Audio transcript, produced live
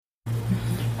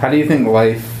How do you think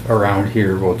life around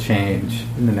here will change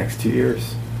in the next 2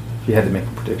 years? If you had to make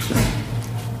a prediction.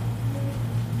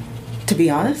 To be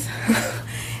honest,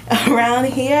 around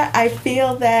here, I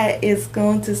feel that it's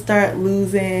going to start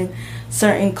losing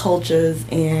certain cultures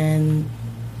and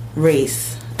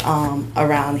race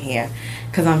around here.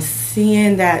 Because I'm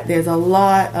seeing that there's a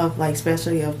lot of, like,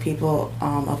 especially of people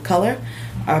of color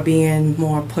are being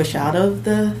more pushed out of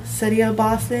the city of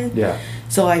Boston. Yeah.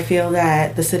 So I feel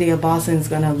that the city of Boston is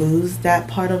going to lose that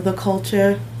part of the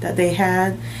culture that they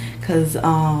had. Because,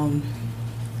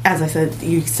 as I said,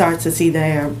 you start to see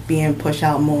they're being pushed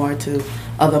out more to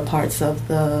other parts of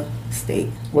the state.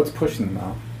 What's pushing them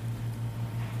out?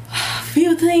 A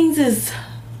few things is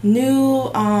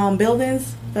new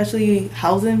buildings, especially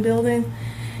housing buildings,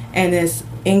 and this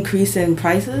increase in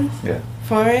prices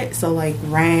for it. So like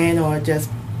rent or just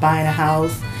buying a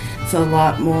house, it's a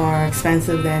lot more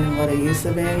expensive than what it used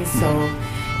to be. So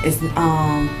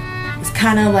it's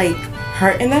kind of like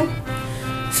hurting them,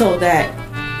 so that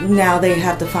now they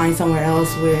have to find somewhere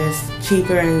else where it's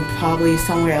cheaper and probably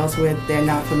somewhere else where they're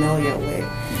not familiar with.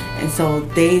 And so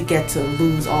they get to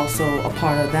lose also a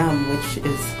part of them, which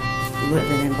is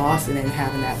living in Boston and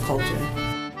having that culture.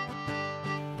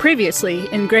 Previously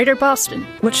in Greater Boston.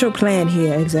 What's your plan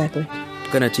here exactly?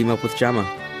 Gonna team up with Gemma.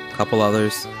 Couple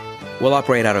others. We'll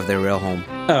operate out of their real home.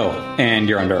 Oh, and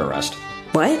you're under arrest.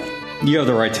 What? You have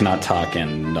the right to not talk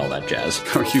and all that jazz.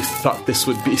 Oh, you thought this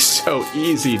would be so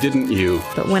easy, didn't you?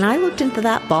 But when I looked into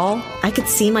that ball, I could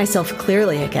see myself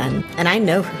clearly again. And I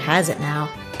know who has it now.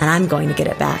 And I'm going to get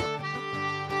it back.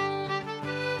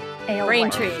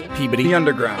 Braintree. Peabody. The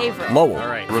Underground. Averill. Lowell. All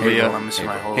right. Riviera. Hanson.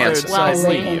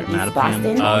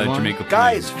 Boston.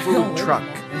 Guys, food truck.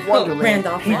 Wonderland.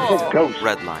 Randolph.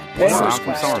 Redline.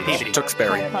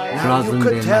 Tewksbury. You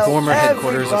could tell Former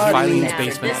headquarters of everybody. Filing's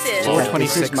basement. This is- Floor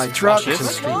 26, Washington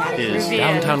Street is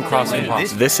downtown Crossing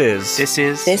Boston. This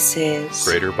is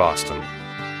Greater Boston.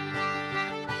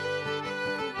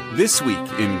 This week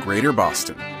in Greater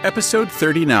Boston, episode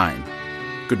 39.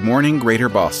 Good Morning, Greater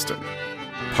Boston,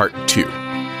 Part 2.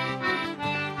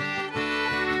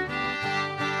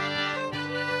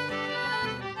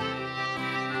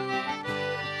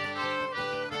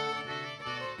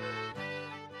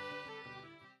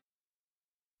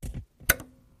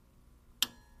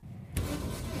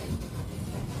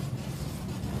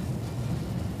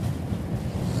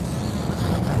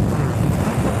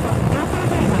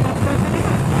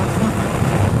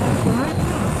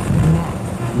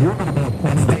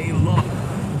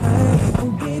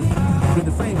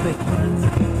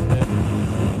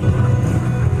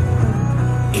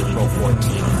 April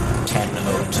 14th,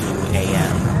 10:02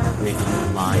 a.m.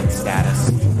 Review line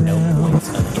status. No points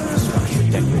of infrastructure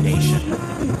degradation.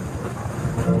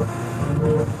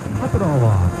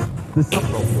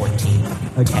 April 14th,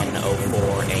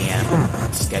 10:04 a.m.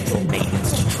 Scheduled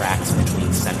maintenance to tracks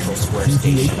between Central Square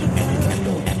Station and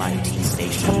Kendall MIT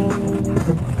Station.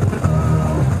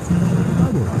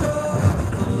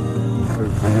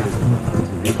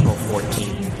 April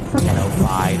 14th,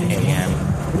 10:05 a.m.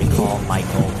 We call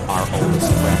Michael, our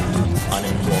oldest friend,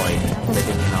 unemployed,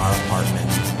 living in our apartment,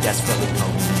 desperately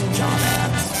posting job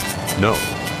ads. No.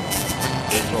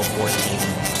 April 14th,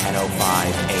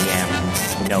 10:05 a.m.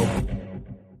 Nope.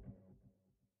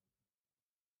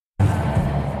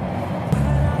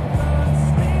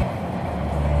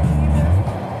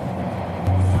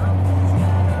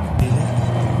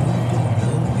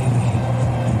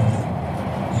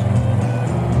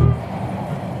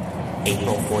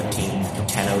 April 14th,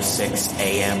 10:06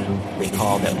 a.m.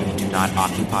 Recall that we do not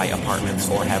occupy apartments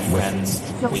or have friends.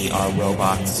 We are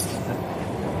robots.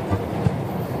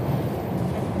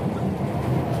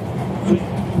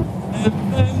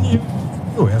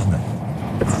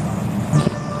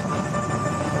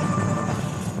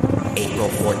 April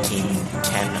 14th,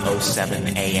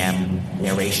 10:07 a.m.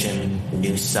 Narration,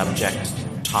 new subject,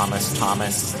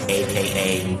 Thomas,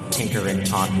 a.k.a. Tinker in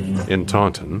Taunton. In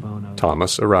Taunton,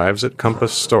 Thomas arrives at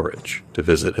Compass Storage to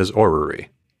visit his orrery.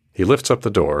 He lifts up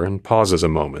the door and pauses a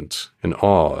moment in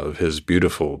awe of his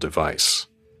beautiful device,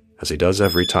 as he does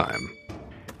every time.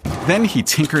 Then he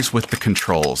tinkers with the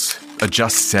controls,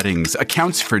 adjusts settings,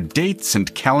 accounts for dates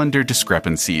and calendar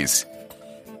discrepancies.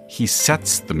 He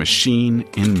sets the machine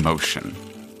in motion.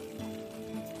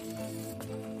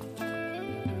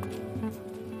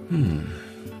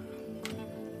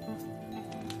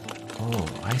 Oh,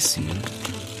 I see.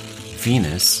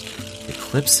 Venus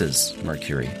eclipses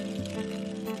Mercury.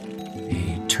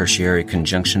 A tertiary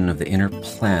conjunction of the inner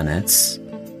planets,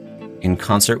 in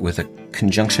concert with a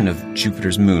conjunction of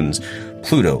Jupiter's moons.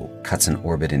 Pluto cuts an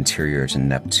orbit interior to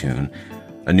Neptune.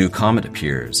 A new comet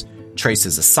appears,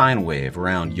 traces a sine wave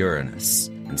around Uranus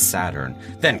and Saturn,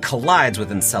 then collides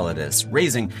with Enceladus,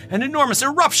 raising an enormous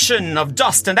eruption of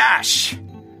dust and ash.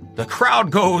 The crowd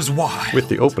goes wild. With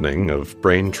the opening of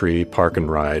Braintree Park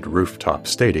and Ride Rooftop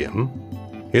Stadium,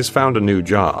 he has found a new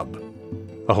job.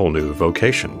 A whole new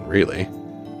vocation, really.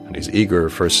 And he's eager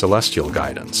for celestial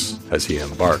guidance as he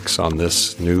embarks on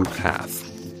this new path.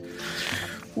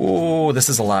 Oh, this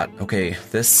is a lot. Okay,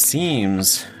 this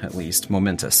seems, at least,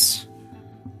 momentous.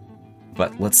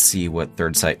 But let's see what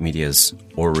Third Sight Media's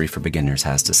Orrery for Beginners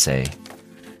has to say.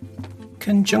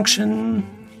 Conjunction,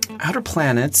 outer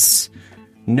planets,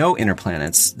 no inner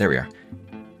planets. There we are.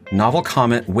 Novel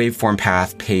Comet Waveform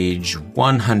Path, page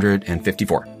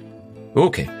 154.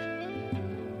 Okay.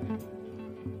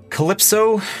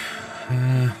 Calypso,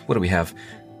 what do we have?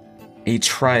 A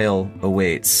trial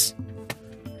awaits.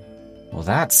 Well,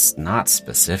 that's not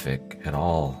specific at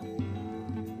all.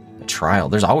 A trial.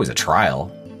 There's always a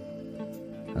trial.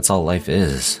 That's all life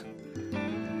is.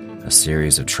 A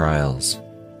series of trials.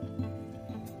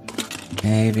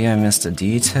 Maybe I missed a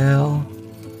detail?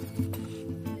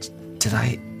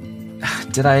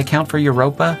 Did I account for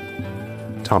Europa?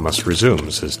 Thomas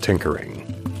resumes his tinkering,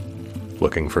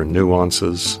 looking for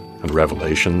nuances and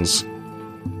revelations,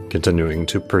 continuing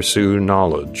to pursue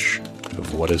knowledge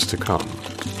of what is to come.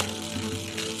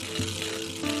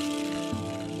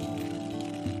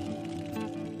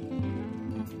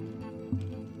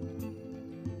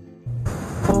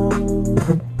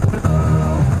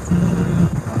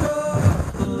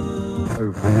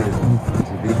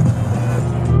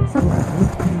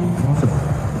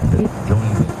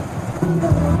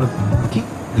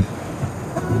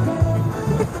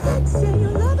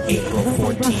 April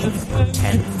 14th,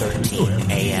 10:13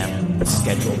 a.m.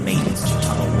 Scheduled maintenance to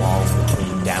tunnel walls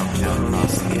between downtown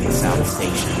crossing and South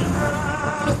Station.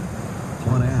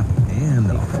 One app and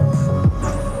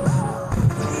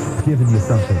giving you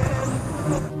something.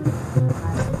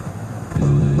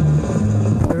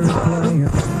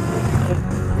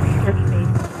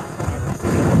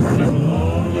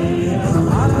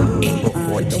 April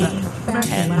 14th,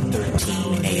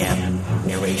 10:13 a.m.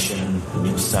 Narration,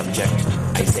 new subject,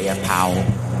 Isaiah Powell.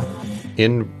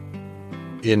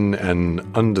 In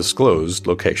an undisclosed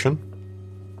location,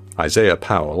 Isaiah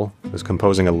Powell is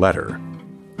composing a letter.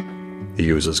 He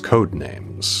uses code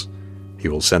names. He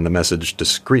will send the message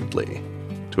discreetly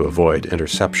to avoid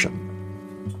interception.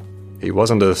 He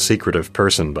wasn't a secretive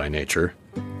person by nature,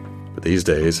 but these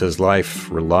days his life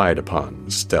relied upon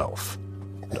stealth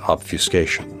and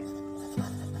obfuscation.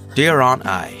 Dear Aunt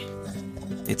I,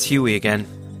 it's Huey again.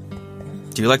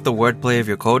 Do you like the wordplay of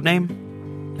your codename?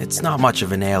 It's not much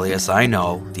of an alias, I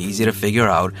know, easy to figure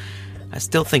out. I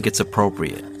still think it's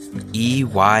appropriate.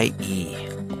 EYE.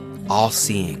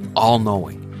 All-seeing,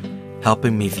 all-knowing.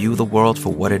 Helping me view the world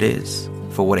for what it is,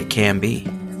 for what it can be.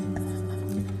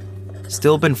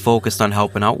 Still been focused on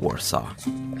helping out Warsaw.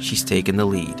 She's taken the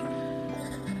lead.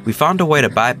 We found a way to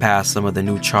bypass some of the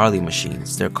new Charlie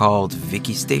machines. They're called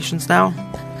Vicky stations now?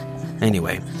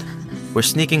 Anyway, we're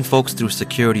sneaking folks through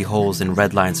security holes in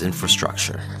Redline's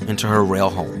infrastructure, into her rail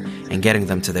home, and getting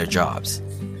them to their jobs.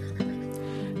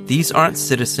 These aren't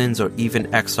citizens or even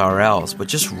XRLs, but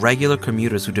just regular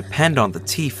commuters who depend on the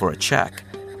T for a check.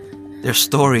 Their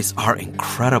stories are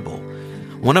incredible.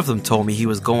 One of them told me he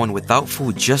was going without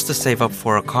food just to save up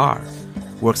for a car,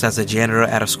 works as a janitor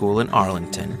at a school in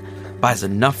Arlington, buys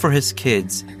enough for his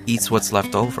kids, eats what's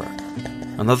left over.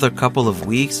 Another couple of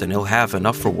weeks and he'll have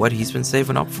enough for what he's been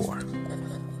saving up for.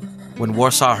 When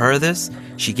Warsaw heard this,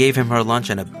 she gave him her lunch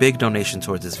and a big donation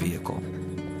towards his vehicle.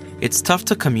 It's tough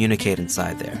to communicate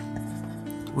inside there.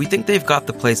 We think they've got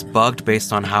the place bugged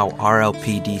based on how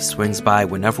RLPD swings by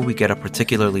whenever we get a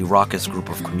particularly raucous group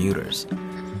of commuters.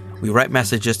 We write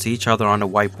messages to each other on a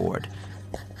whiteboard.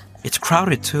 It's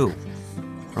crowded too.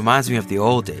 Reminds me of the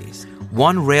old days.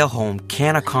 One rail home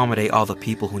can't accommodate all the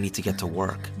people who need to get to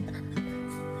work.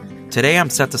 Today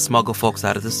I'm set to smuggle folks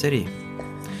out of the city.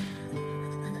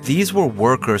 These were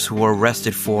workers who were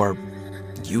arrested for,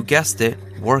 you guessed it,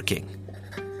 working.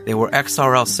 They were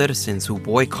XRL citizens who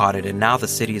boycotted, and now the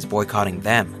city is boycotting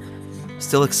them.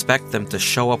 Still expect them to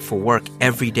show up for work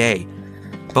every day.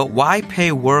 But why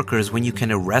pay workers when you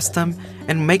can arrest them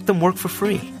and make them work for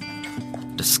free?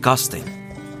 Disgusting.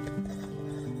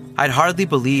 I'd hardly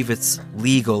believe it's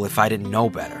legal if I didn't know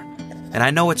better. And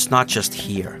I know it's not just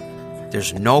here.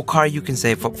 There's no car you can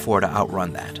save up for to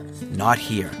outrun that. Not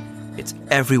here. It's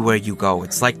everywhere you go.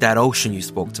 It's like that ocean you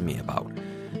spoke to me about.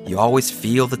 You always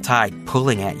feel the tide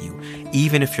pulling at you,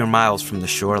 even if you're miles from the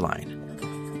shoreline.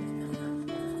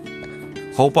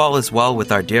 Hope all is well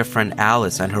with our dear friend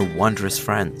Alice and her wondrous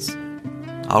friends.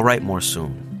 I'll write more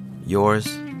soon.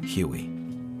 Yours, Huey.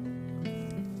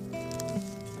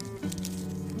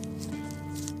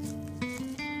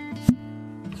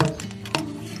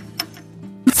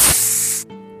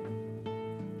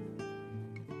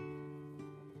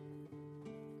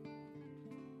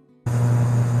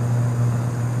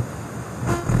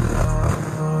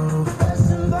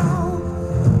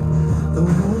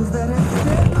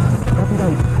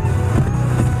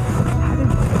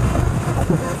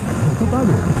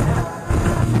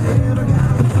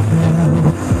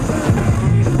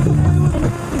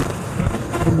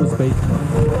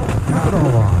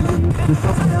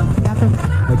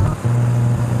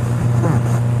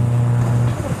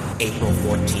 April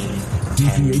 14th,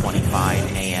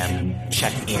 10:25 a.m.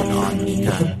 Check in on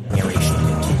Nika. Narration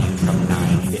continued from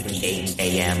 9:58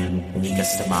 a.m. Nika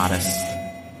Stamatis.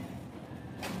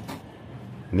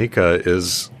 Nika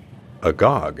is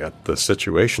agog at the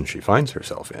situation she finds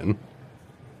herself in.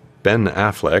 Ben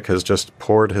Affleck has just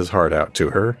poured his heart out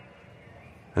to her,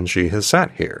 and she has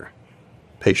sat here,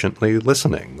 patiently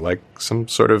listening, like some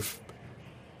sort of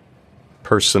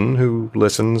person who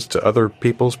listens to other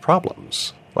people's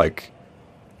problems, like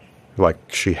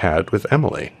she had with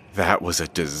Emily. That was a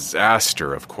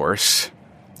disaster, of course.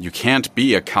 You can't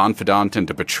be a confidant and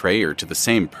a betrayer to the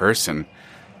same person.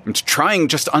 And trying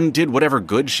just undid whatever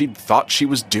good she'd thought she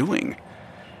was doing.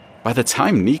 By the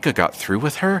time Nika got through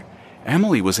with her,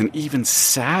 Emily was an even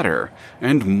sadder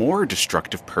and more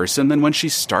destructive person than when she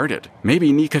started.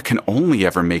 Maybe Nika can only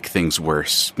ever make things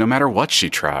worse, no matter what she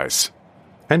tries.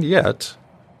 And yet,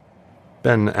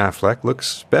 Ben Affleck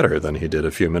looks better than he did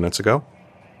a few minutes ago.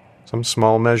 Some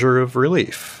small measure of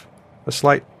relief, a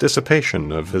slight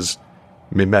dissipation of his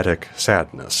mimetic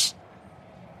sadness.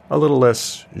 A little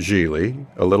less Gigli,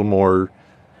 a little more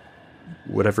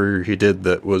whatever he did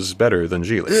that was better than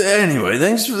Gigli. Anyway,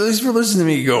 thanks for listening to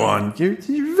me go on. You're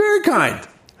very kind.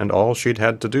 And all she'd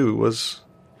had to do was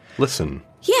listen.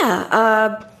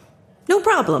 Yeah, no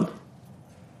problem.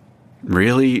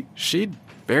 Really, she'd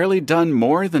barely done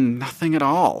more than nothing at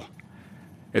all.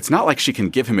 It's not like she can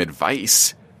give him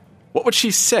advice. What would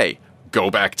she say? Go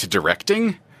back to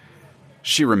directing?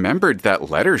 She remembered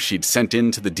that letter she'd sent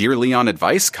in to the Dear Leon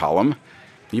advice column,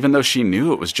 even though she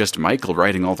knew it was just Michael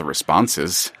writing all the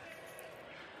responses.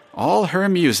 All her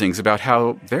musings about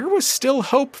how there was still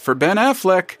hope for Ben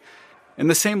Affleck in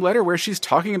the same letter where she's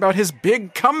talking about his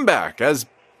big comeback as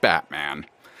Batman.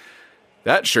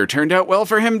 That sure turned out well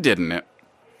for him, didn't it?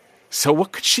 So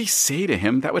what could she say to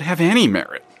him that would have any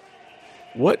merit?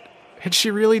 What had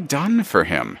she really done for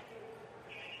him?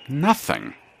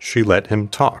 Nothing. She let him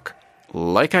talk.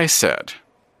 Like I said,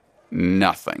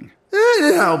 nothing.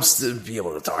 It helps to be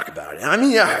able to talk about it. I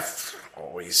mean, I've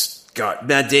always got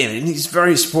Matt Damon. He's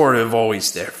very supportive,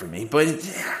 always there for me. But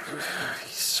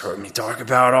he's heard me talk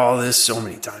about all this so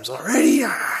many times already.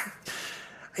 I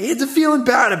had the feeling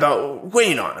bad about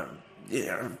weighing on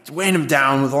him. Weighing him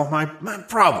down with all my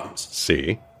problems.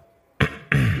 See?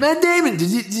 Matt Damon,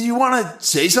 did you want to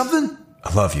say something?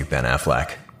 I love you, Ben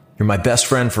Affleck. You're my best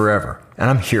friend forever, and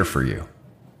I'm here for you.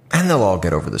 And they'll all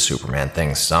get over the Superman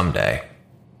thing someday.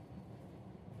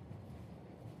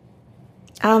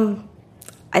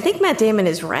 I think Matt Damon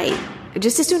is right.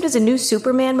 Just as soon as a new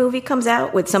Superman movie comes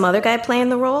out with some other guy playing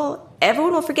the role,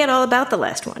 everyone will forget all about the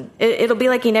last one. It'll be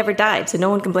like he never died, so no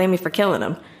one can blame me for killing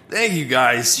him. Thank you,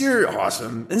 guys. You're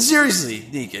awesome. And seriously,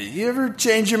 Nika, you ever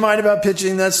change your mind about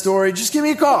pitching that story? Just give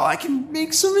me a call. I can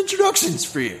make some introductions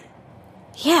for you.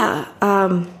 Yeah,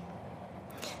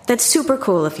 that's super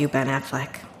cool of you, Ben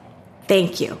Affleck.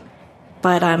 Thank you.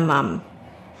 But I'm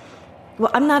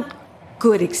not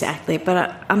good exactly,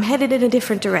 but I'm headed in a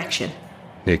different direction.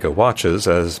 Nika watches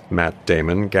as Matt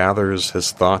Damon gathers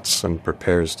his thoughts and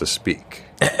prepares to speak.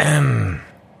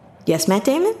 Yes, Matt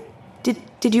Damon?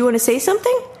 Did you want to say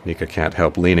something? Nika can't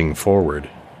help leaning forward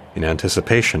in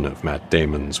anticipation of Matt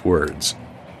Damon's words.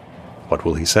 What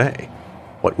will he say?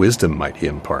 What wisdom might he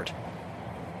impart?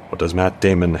 What does Matt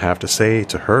Damon have to say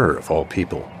to her, of all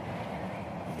people?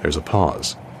 There's a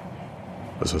pause.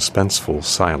 A suspenseful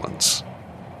silence.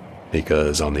 Nika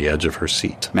is on the edge of her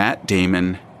seat. Matt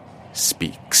Damon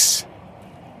speaks.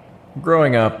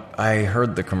 Growing up, I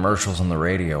heard the commercials on the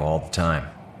radio all the time.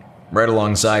 Right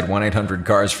alongside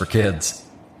 1-800-CARS-FOR-KIDS.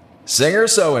 Singer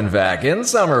So-and-Vac in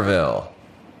Somerville.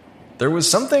 There was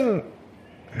something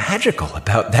magical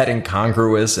about that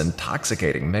incongruous,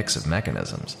 intoxicating mix of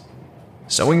mechanisms.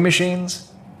 Sewing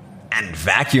machines and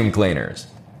vacuum cleaners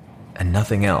and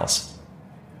nothing else.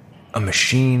 A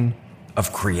machine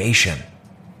of creation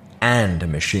and a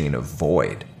machine of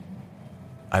void.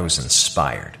 I was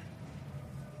inspired.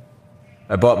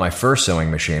 I bought my first sewing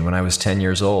machine when I was 10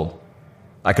 years old.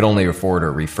 I could only afford a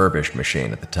refurbished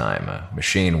machine at the time, a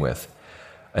machine with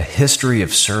a history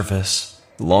of service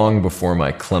long before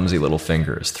my clumsy little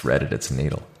fingers threaded its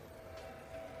needle.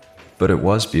 But it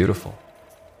was beautiful,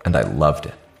 and I loved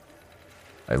it.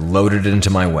 I loaded it into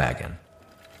my wagon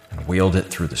and wheeled it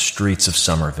through the streets of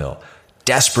Somerville,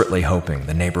 desperately hoping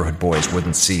the neighborhood boys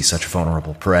wouldn't see such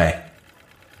vulnerable prey.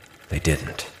 They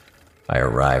didn't. I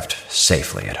arrived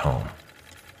safely at home.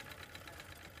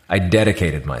 I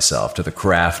dedicated myself to the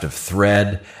craft of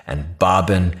thread and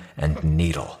bobbin and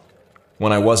needle.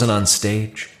 When I wasn't on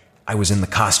stage, I was in the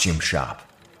costume shop.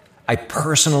 I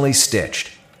personally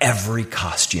stitched every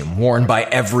costume worn by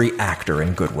every actor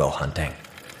in Good Will Hunting.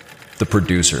 The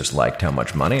producers liked how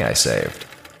much money I saved,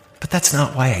 but that's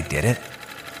not why I did it.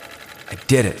 I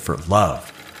did it for love.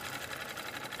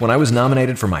 When I was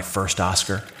nominated for my first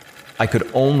Oscar, I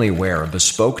could only wear a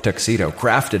bespoke tuxedo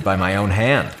crafted by my own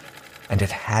hand, and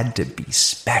it had to be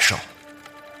special.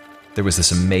 There was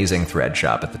this amazing thread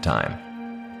shop at the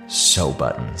time, Sew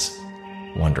Buttons.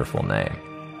 Wonderful name.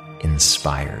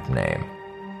 Inspired name.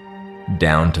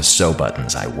 Down to Sew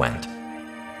Buttons I went.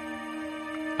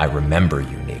 I remember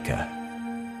you, Nika.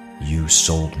 You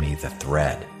sold me the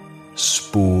thread,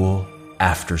 spool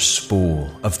after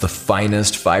spool of the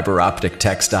finest fiber optic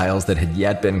textiles that had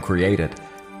yet been created,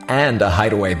 and a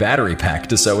hideaway battery pack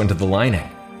to sew into the lining.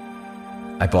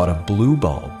 I bought a blue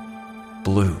bulb,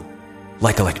 blue,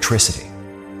 like electricity,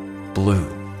 blue,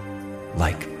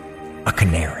 like a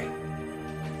canary.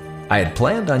 I had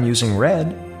planned on using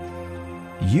red.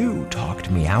 You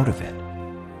talked me out of it.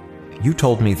 You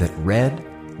told me that red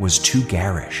was too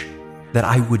garish, that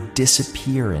I would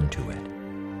disappear into it.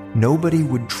 Nobody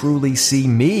would truly see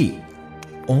me,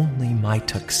 only my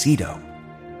tuxedo.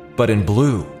 But in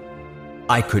blue,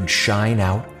 I could shine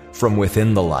out from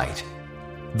within the light.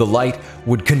 The light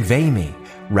would convey me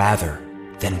rather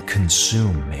than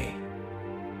consume me.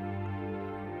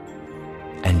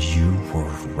 And you were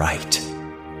right.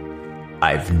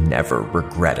 I've never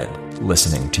regretted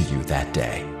listening to you that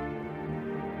day.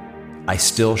 I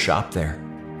still shop there,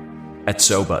 at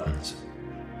Sew Buttons.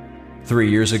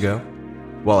 3 years ago,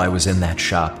 while I was in that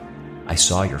shop, I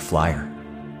saw your flyer.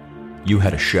 You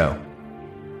had a show,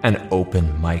 an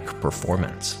open mic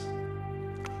performance.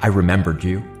 I remembered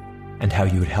you and how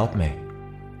you had helped me.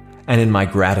 And in my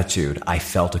gratitude, I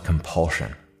felt a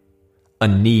compulsion, a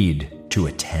need to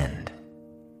attend,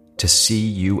 to see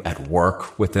you at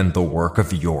work within the work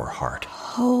of your heart.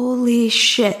 Holy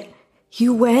shit.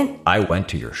 You went? I went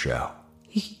to your show.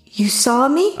 You saw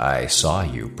me? I saw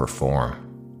you perform.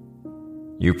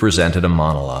 You presented a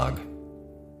monologue.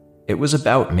 It was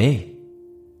about me.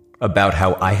 About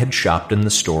how I had shopped in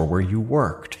the store where you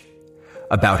worked.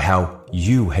 About how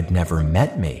you had never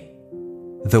met me,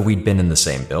 though we'd been in the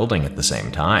same building at the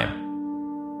same time.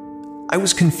 I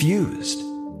was confused.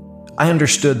 I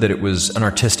understood that it was an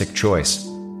artistic choice,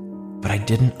 but I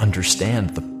didn't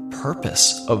understand the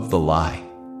purpose of the lie.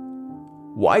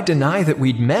 Why deny that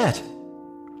we'd met?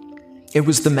 It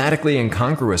was thematically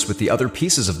incongruous with the other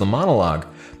pieces of the monologue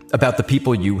about the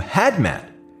people you had met.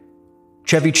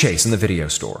 Chevy Chase in the video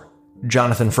store,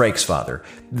 Jonathan Frakes' father,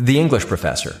 the English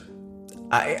professor.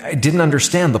 I didn't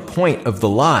understand the point of the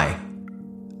lie.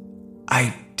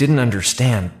 I didn't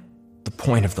understand the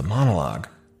point of the monologue.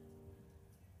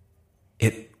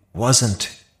 It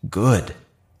wasn't good.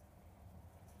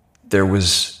 There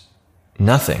was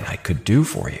nothing I could do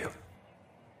for you.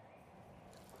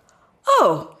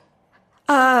 Oh.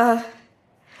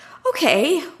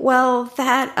 Okay. Well,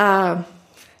 that, I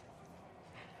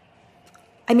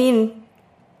mean,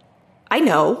 I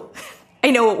know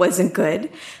it wasn't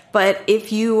good, but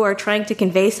if you are trying to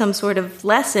convey some sort of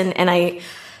lesson, and I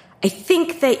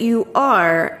think that you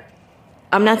are,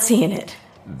 I'm not seeing it.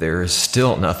 There is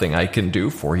still nothing I can do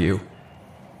for you.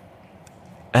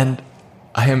 And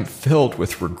I am filled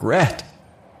with regret.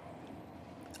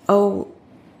 Oh,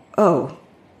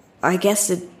 I guess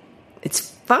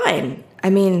it's fine. I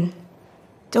mean,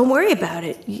 don't worry about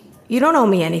it. You don't owe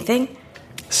me anything.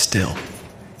 Still,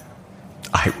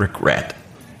 I regret.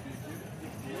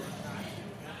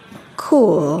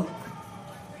 Cool.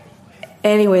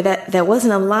 Anyway, that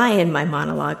wasn't a lie in my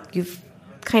monologue. You've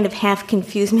kind of half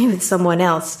confused me with someone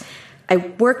else. I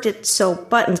worked at Sew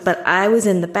Buttons, but I was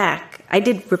in the back. I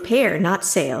did repair, not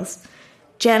sales.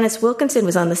 Janice Wilkinson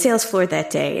was on the sales floor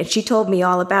that day, and she told me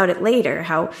all about it later,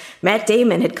 how Matt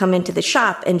Damon had come into the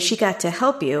shop and she got to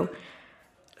help you.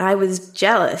 I was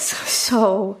jealous.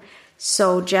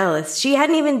 So jealous. She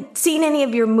hadn't even seen any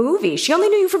of your movies. She only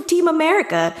knew you from Team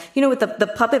America, with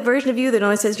the puppet version of you that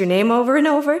only says your name over and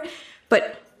over.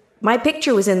 But my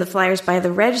picture was in the flyers by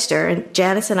the register, and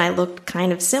Janice and I looked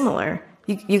kind of similar.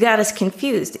 You got us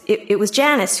confused. It was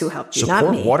Janice who helped you, not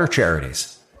me. Support water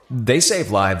charities. They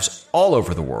save lives all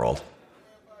over the world.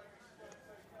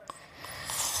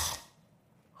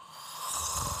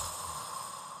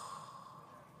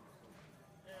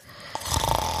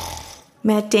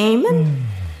 Matt Damon?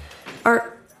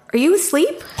 Are you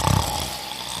asleep?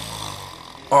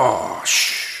 Oh,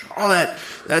 shh. All that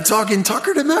talking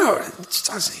tuckered him out.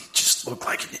 Doesn't he just look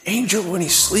like an angel when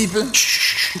he's sleeping?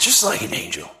 Shh, just like an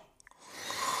angel.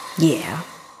 Yeah.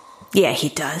 Yeah, he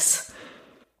does.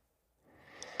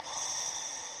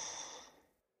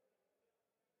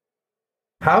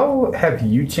 How have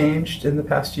you changed in the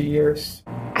past few years?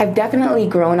 I've definitely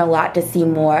grown a lot to see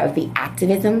more of the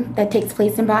activism that takes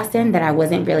place in Boston that I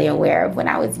wasn't really aware of when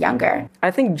I was younger.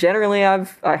 I think generally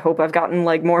I hope I've gotten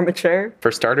more mature.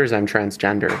 For starters, I'm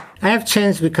transgender. I have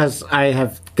changed because I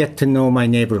have get to know my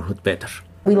neighborhood better.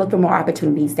 We look for more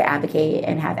opportunities to advocate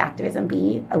and have activism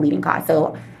be a leading cause.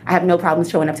 So I have no problem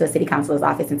showing up to a city councilor's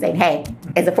office and saying, hey,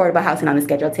 is affordable housing on the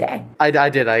schedule today? I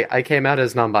did. I came out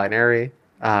as non-binary.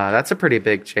 That's a pretty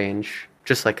big change,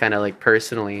 just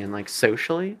personally and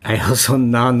socially. I also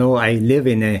now know I live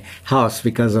in a house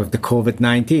because of the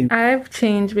COVID-19. I've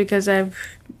changed because I've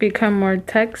become more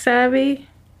tech savvy.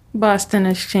 Boston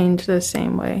has changed the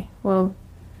same way. Well,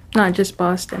 not just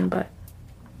Boston, but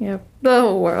the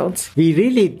whole world. We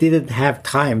really didn't have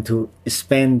time to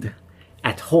spend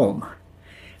at home.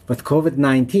 But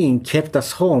COVID-19 kept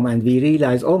us home and we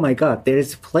realized, oh my God, there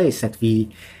is a place that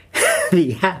we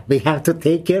have to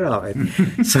take care of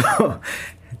it. So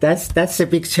that's a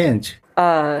big change.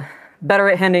 Better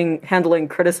at handling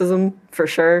criticism, for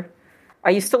sure.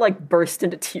 I used to burst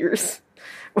into tears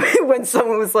when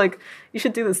someone was like, you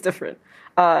should do this different.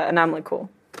 And I'm like,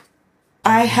 cool.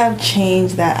 I have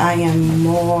changed that I am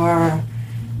more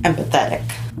empathetic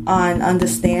on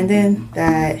understanding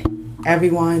that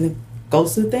everyone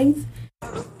goes through things.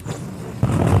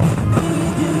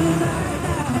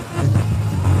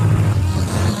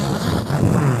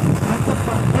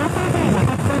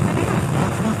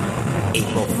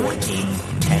 April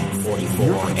 14th,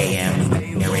 10:44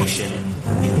 a.m. Narration.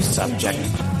 New subject.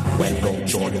 Wendell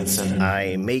Jorgensen.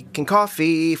 I'm making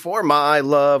coffee for my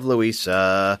love,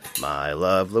 Louisa. My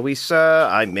love, Louisa.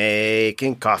 I'm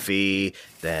making coffee.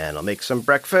 Then I'll make some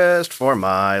breakfast for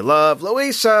my love,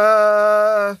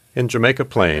 Louisa. In Jamaica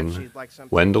Plain,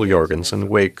 Wendell Jorgensen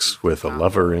wakes with a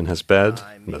lover in his bed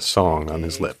and a song on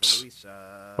his lips.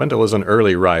 Wendell is an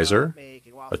early riser,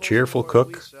 a cheerful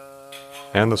cook,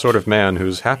 and the sort of man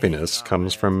whose happiness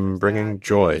comes from bringing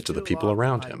joy to the people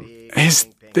around him. Is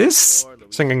this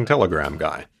Singing Telegram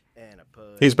Guy?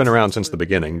 He's been around since the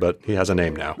beginning, but he has a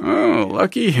name now. Oh,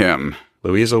 lucky him.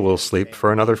 Louisa will sleep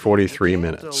for another 43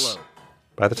 minutes.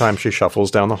 By the time she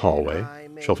shuffles down the hallway,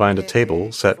 she'll find a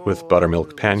table set with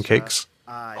buttermilk pancakes,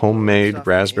 homemade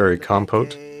raspberry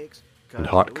compote, and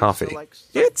hot coffee.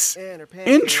 It's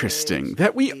interesting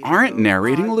that we aren't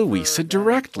narrating Louisa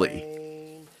directly.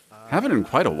 Haven't in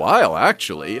quite a while,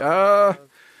 actually.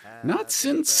 Not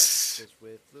since...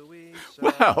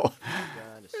 Well,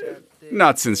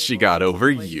 not since she got over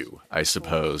you, I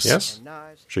suppose. Yes,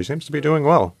 she seems to be doing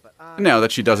well. Now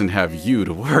that she doesn't have you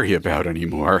to worry about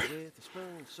anymore.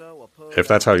 If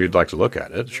that's how you'd like to look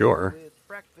at it, sure.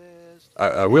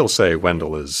 I will say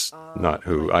Wendell is not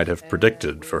who I'd have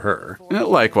predicted for her.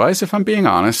 Likewise, if I'm being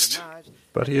honest.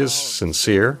 But he is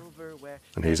sincere,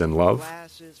 and he's in love.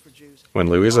 When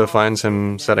Louisa finds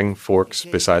him setting forks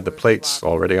beside the plates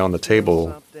already on the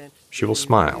table, she will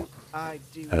smile,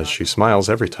 as she smiles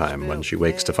every time when she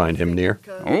wakes to find him near.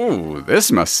 Oh,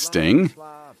 this must sting.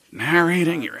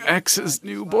 Narrating your ex's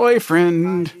new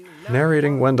boyfriend.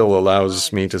 Narrating Wendell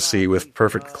allows me to see with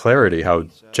perfect clarity how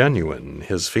genuine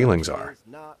his feelings are.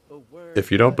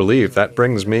 If you don't believe that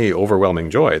brings me overwhelming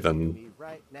joy, then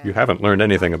you haven't learned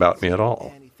anything about me at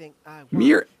all.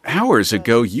 Mere hours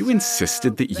ago, you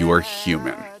insisted that you are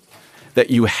human. That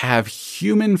you have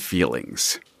human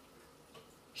feelings.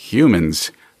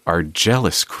 Humans are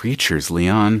jealous creatures,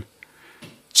 Leon.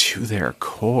 To their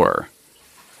core.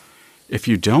 If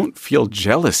you don't feel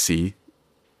jealousy,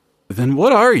 then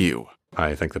what are you?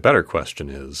 I think the better question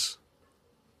is,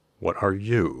 what are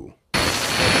you?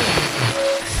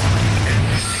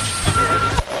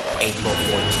 April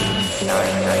 14th,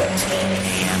 9:19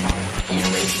 a.m.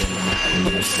 Narration.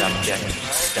 New subject.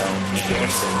 Stone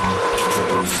Anderson.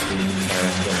 Introduced new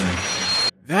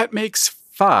character. That makes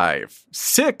 5.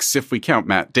 6 if we count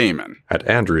Matt Damon. At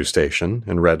Andrew Station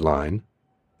in Red Line,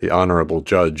 the Honorable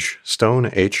Judge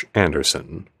Stone H.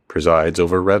 Anderson presides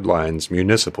over Red Line's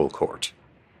municipal court.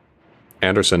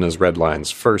 Anderson is Red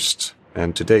Line's first,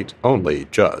 and to date only,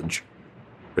 judge.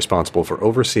 responsible for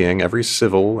overseeing every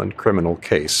civil and criminal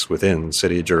case within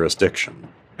city jurisdiction.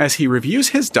 As he reviews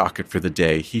his docket for the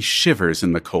day, he shivers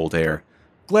in the cold air,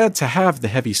 glad to have the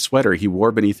heavy sweater he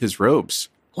wore beneath his robes.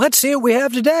 Let's see what we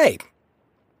have today.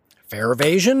 Fare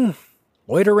evasion,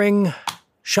 loitering,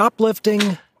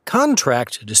 shoplifting,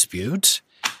 contract dispute,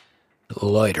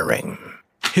 loitering.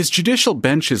 His judicial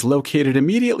bench is located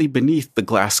immediately beneath the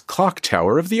glass clock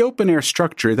tower of the open-air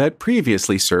structure that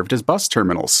previously served as bus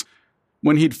terminals.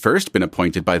 When he'd first been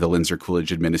appointed by the Lindsay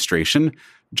Coolidge administration,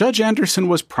 Judge Anderson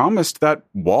was promised that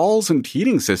walls and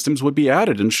heating systems would be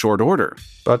added in short order.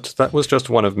 But that was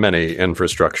just one of many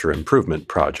infrastructure improvement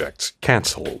projects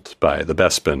canceled by the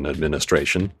Bespin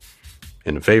administration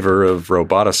in favor of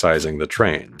roboticizing the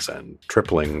trains and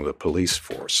tripling the police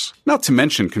force. Not to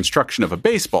mention construction of a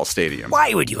baseball stadium.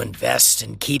 Why would you invest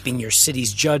in keeping your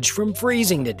city's judge from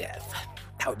freezing to death?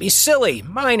 That would be silly,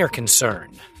 minor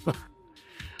concern.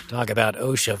 Talk about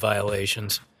OSHA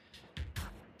violations.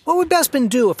 What would Bespin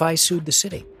do if I sued the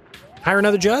city? Hire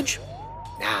another judge?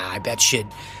 I bet she'd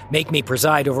make me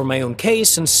preside over my own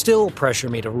case and still pressure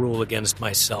me to rule against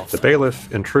myself. The bailiff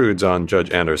intrudes on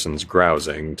Judge Anderson's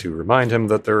grousing to remind him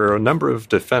that there are a number of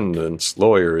defendants,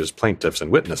 lawyers, plaintiffs, and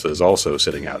witnesses also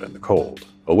sitting out in the cold,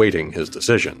 awaiting his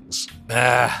decisions.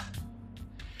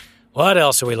 What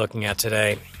else are we looking at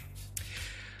today?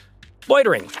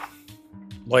 Loitering.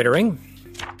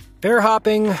 Fare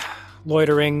hopping,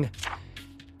 loitering,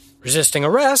 resisting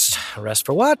arrest. Arrest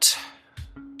for what?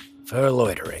 For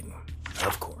loitering,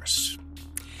 of course.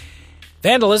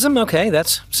 Vandalism, okay,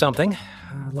 that's something.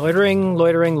 Loitering.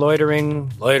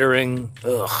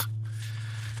 Ugh.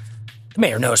 The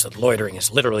mayor knows that loitering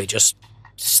is literally just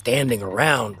standing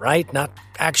around, right? Not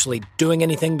actually doing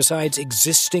anything besides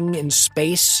existing in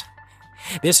space.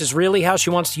 This is really how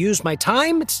she wants to use my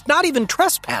time? It's not even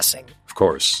trespassing. Of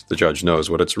course, the judge knows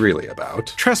what it's really about.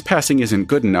 Trespassing isn't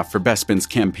good enough for Bespin's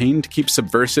campaign to keep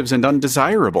subversives and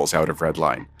undesirables out of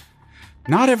Redline.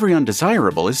 Not every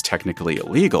undesirable is technically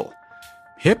illegal.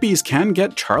 Hippies can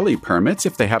get Charlie permits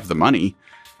if they have the money.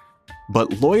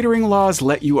 But loitering laws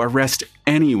let you arrest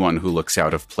anyone who looks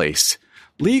out of place,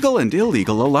 legal and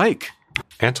illegal alike.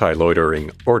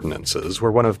 Anti-loitering ordinances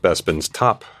were one of Bespin's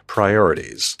top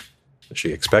priorities.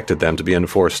 She expected them to be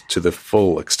enforced to the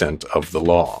full extent of the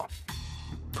law.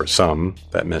 For some,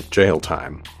 that meant jail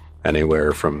time,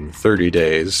 anywhere from 30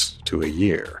 days to a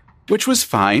year. Which was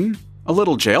fine. A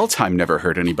little jail time never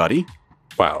hurt anybody.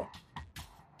 Wow.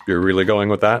 You're really going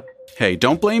with that? Hey,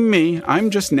 don't blame me. I'm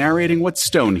just narrating what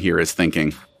Stone here is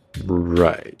thinking.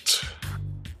 Right.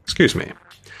 Excuse me.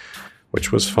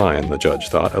 Which was fine, the judge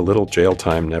thought. A little jail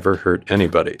time never hurt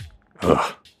anybody.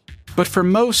 Ugh. But for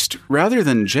most, rather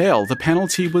than jail, the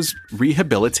penalty was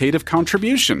rehabilitative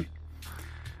contribution.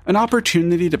 An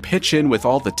opportunity to pitch in with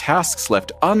all the tasks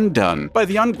left undone by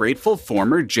the ungrateful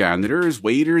former janitors,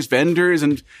 waiters, vendors,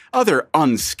 and other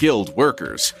unskilled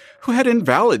workers who had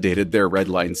invalidated their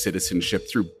Redline citizenship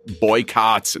through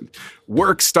boycotts and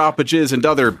work stoppages and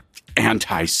other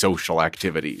antisocial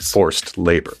activities. Forced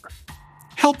labor.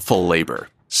 Helpful labor.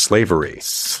 Slavery.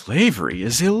 Slavery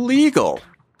is illegal.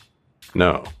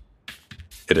 No,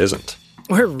 it isn't.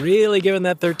 We're really giving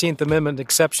that 13th Amendment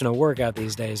exception a workout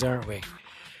these days, aren't we?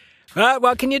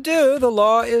 What can you do? The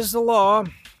law is the law.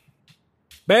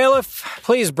 Bailiff,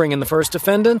 please bring in the first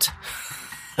defendant.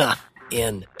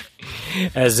 In.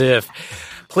 As if.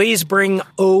 Please bring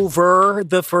over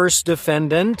the first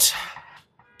defendant.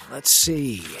 Let's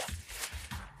see.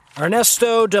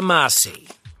 Ernesto Damasi.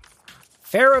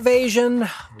 Fare evasion,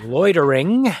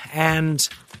 loitering, and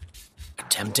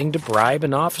attempting to bribe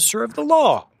an officer of the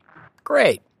law.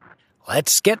 Great.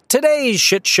 Let's get today's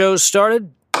shit show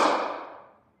started.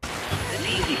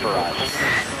 For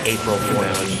us. April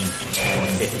 14th,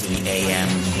 10:50 a.m.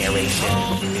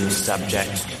 Narration. New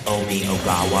subject, Omi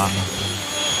Ogawa.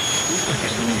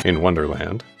 In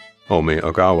Wonderland, Omi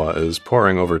Ogawa is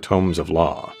poring over tomes of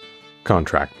law.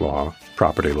 Contract law,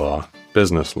 property law,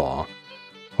 business law,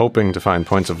 hoping to find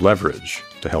points of leverage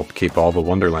to help keep all the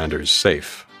Wonderlanders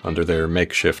safe under their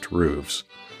makeshift roofs.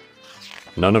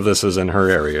 None of this is in her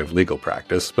area of legal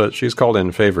practice, but she's called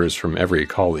in favors from every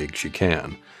colleague she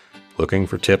can, looking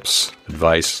for tips,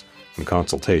 advice, and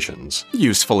consultations.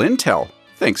 Useful intel.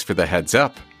 Thanks for the heads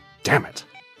up. Damn it.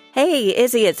 Hey,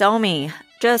 Izzy, it's Omi.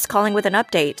 Just calling with an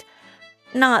update.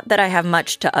 Not that I have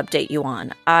much to update you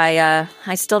on. I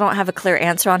still don't have a clear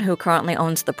answer on who currently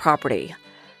owns the property.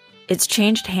 It's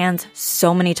changed hands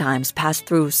so many times, passed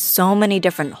through so many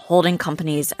different holding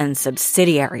companies and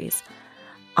subsidiaries.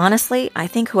 Honestly, I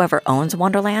think whoever owns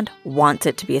Wonderland wants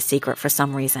it to be a secret for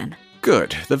some reason.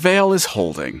 Good. The veil is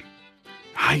holding.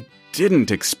 I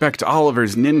didn't expect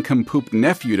Oliver's nincompoop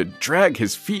nephew to drag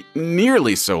his feet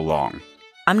nearly so long.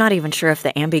 I'm not even sure if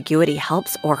the ambiguity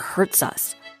helps or hurts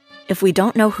us. If we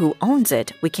don't know who owns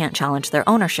it, we can't challenge their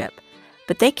ownership.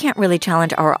 But they can't really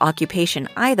challenge our occupation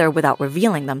either without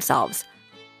revealing themselves.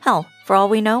 Hell, for all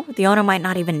we know, the owner might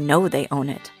not even know they own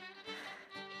it.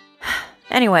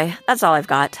 Anyway, that's all I've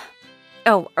got.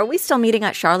 Oh, are we still meeting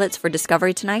at Charlotte's for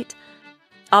Discovery tonight?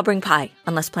 I'll bring pie,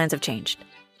 unless plans have changed.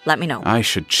 Let me know. I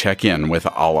should check in with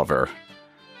Oliver.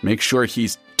 Make sure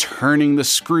he's turning the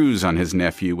screws on his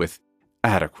nephew with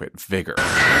adequate vigor.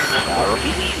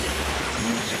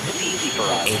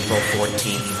 April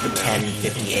 14th,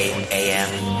 10:58 a.m.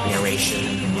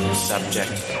 Narration.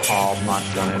 Subject, Paul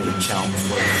Montgomery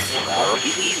Chelmsworth.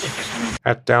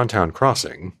 At Downtown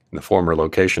Crossing, in the former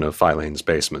location of Filene's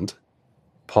basement,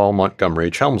 Paul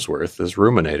Montgomery Chelmsworth is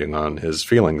ruminating on his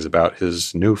feelings about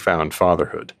his newfound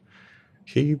fatherhood.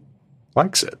 He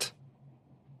likes it.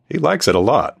 He likes it a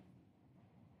lot.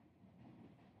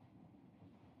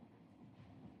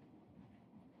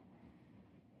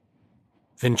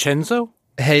 Vincenzo?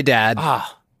 Hey, Dad.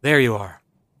 Ah, there you are.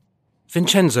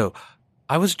 Vincenzo,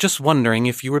 I was just wondering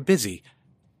if you were busy.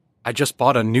 I just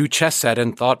bought a new chess set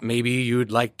and thought maybe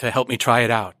you'd like to help me try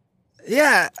it out.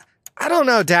 Yeah, I don't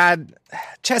know, Dad.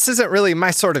 Chess isn't really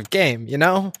my sort of game, you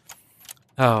know?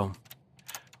 Oh,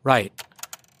 right.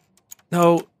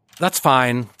 No, that's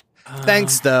fine.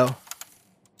 Thanks, though.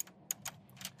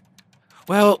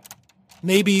 Well,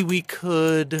 maybe we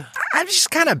could... I'm just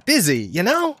kind of busy, you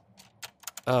know?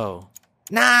 Oh.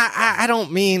 Nah, I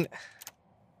don't mean...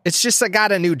 It's just I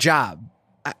got a new job.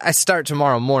 I start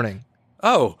tomorrow morning.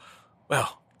 Oh,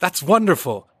 well, that's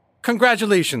wonderful.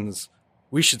 Congratulations.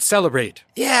 We should celebrate.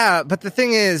 Yeah, but the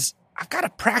thing is, I've got to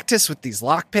practice with these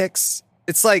lockpicks.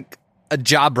 It's like a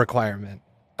job requirement.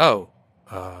 Oh,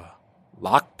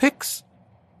 lockpicks?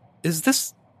 Is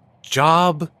this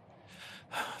job...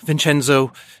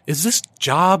 Vincenzo, is this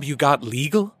job you got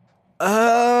legal?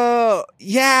 Oh,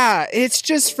 yeah, it's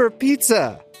just for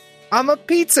pizza. I'm a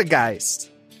pizza geist.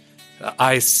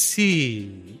 I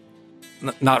see.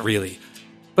 Not really.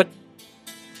 But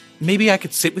maybe I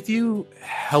could sit with you,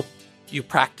 help you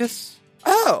practice?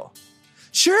 Oh,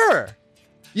 sure.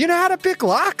 You know how to pick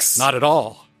locks? Not at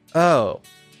all. Oh.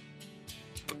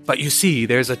 But you see,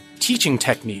 there's a teaching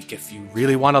technique if you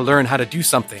really want to learn how to do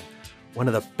something. One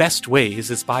of the best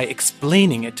ways is by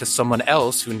explaining it to someone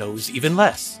else who knows even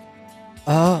less.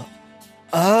 Oh,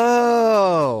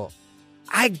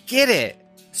 I get it.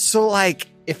 So, like,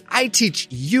 if I teach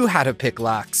you how to pick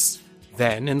locks...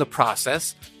 Then, in the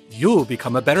process, you'll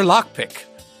become a better lockpick.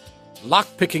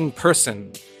 Lockpicking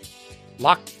person.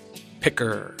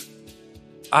 Lockpicker.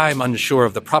 I'm unsure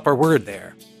of the proper word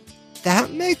there.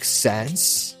 That makes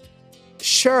sense.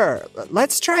 Sure,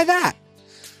 let's try that.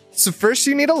 So first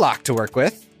you need a lock to work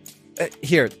with.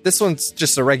 Here, this one's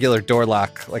just a regular door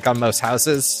lock, like on most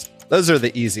houses. Those are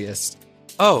the easiest.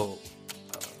 Oh,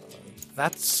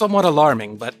 that's somewhat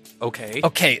alarming, but okay.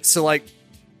 Okay, so like,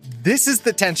 this is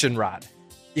the tension rod.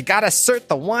 You gotta insert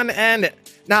the one end.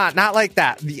 Nah, not like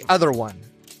that. The other one.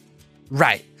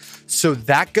 Right. So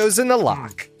that goes in the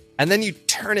lock, and then you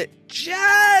turn it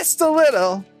just a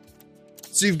little,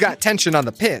 so you've got tension on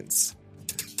the pins.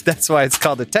 That's why it's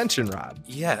called a tension rod.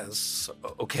 Yes,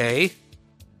 okay.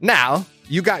 Now,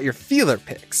 you got your feeler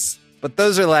picks, but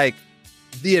those are like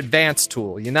the advanced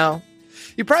tool, you know?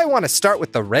 You probably want to start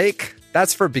with the rake.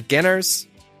 That's for beginners.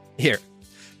 Here,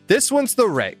 this one's the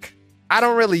rake. I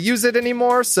don't really use it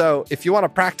anymore, so if you want to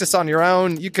practice on your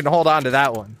own, you can hold on to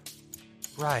that one.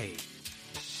 Right.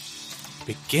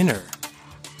 Beginner.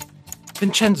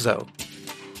 Vincenzo,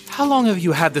 how long have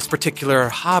you had this particular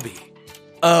hobby?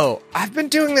 Oh, I've been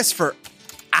doing this for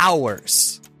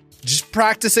hours. Just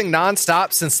practicing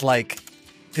nonstop since, like,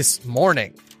 this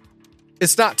morning.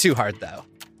 It's not too hard, though.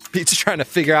 Pete's trying to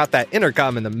figure out that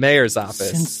intercom in the mayor's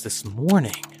office. Since this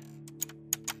morning.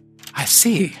 I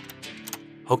see.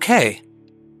 Okay.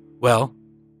 Well,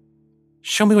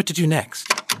 show me what to do next.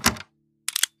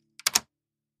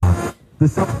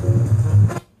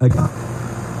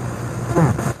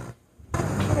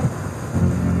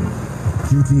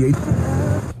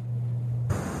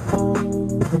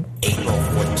 April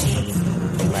 14th,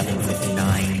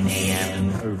 11:59 a.m.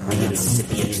 The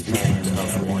incipient end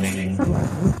of morning.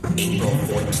 April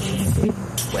 14th,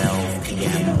 12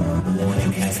 p.m.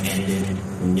 Morning has ended.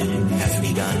 Noon has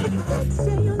begun.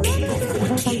 April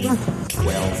 14th,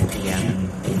 12 p.m.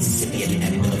 Incipient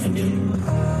end of noon.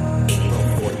 April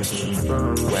 14th,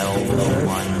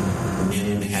 12:01.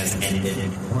 Noon has ended.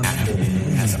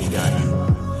 Afternoon has begun.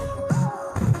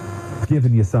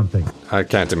 giving you something. I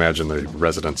can't imagine the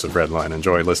residents of Redline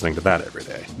enjoy listening to that every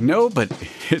day. No, but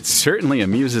it certainly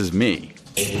amuses me.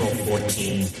 April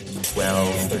 14th,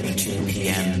 12:32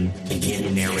 p.m.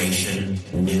 Begin narration.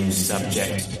 New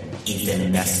subject,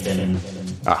 Ethan Beston.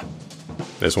 Ah,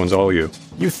 this one's all you.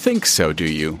 You think so, do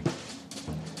you?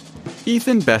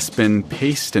 Ethan Bespin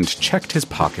paced and checked his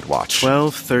pocket watch.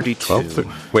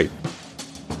 12:32. Wait,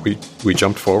 we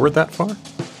jumped forward that far?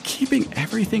 Keeping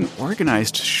everything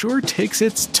organized sure takes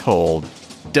its toll,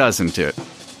 doesn't it?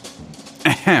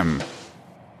 Ahem.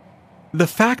 The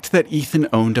fact that Ethan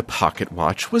owned a pocket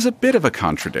watch was a bit of a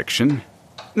contradiction.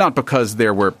 Not because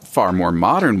there were far more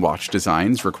modern watch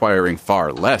designs requiring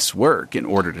far less work in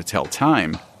order to tell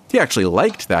time. He actually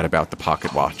liked that about the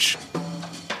pocket watch.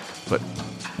 But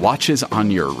watches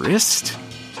on your wrist?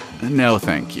 No,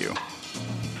 thank you.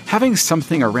 Having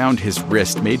something around his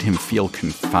wrist made him feel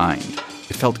confined.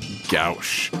 It felt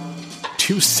gauche,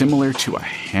 too similar to a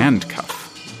handcuff.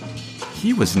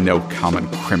 He was no common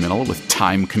criminal with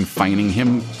time confining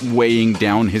him, weighing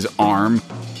down his arm,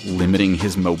 limiting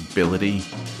his mobility.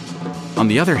 On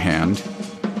the other hand,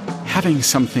 having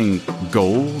something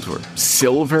gold or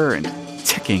silver and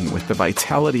ticking with the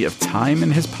vitality of time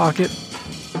in his pocket,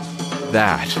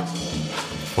 that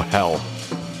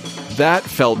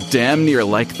felt damn near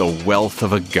like the wealth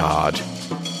of a god.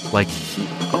 Like he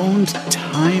owned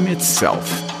time itself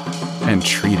and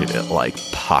treated it like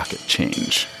pocket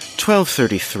change.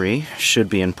 12:33 should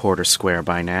be in Porter Square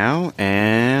by now,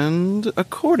 and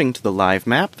according to the live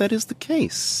map, that is the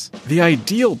case. The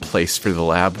ideal place for the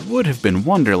lab would have been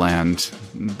Wonderland,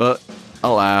 but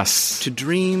alas... To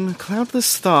dream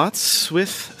cloudless thoughts with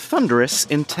thunderous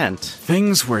intent.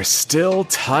 Things were still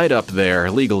tied up there,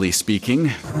 legally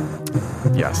speaking.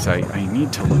 Yes, I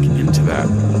need to look into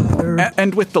that.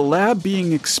 And with the lab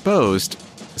being exposed,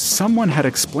 someone had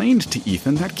explained to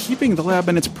Ethan that keeping the lab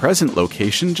in its present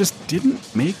location just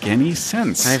didn't make any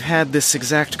sense. I've had this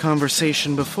exact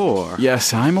conversation before.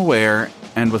 Yes, I'm aware,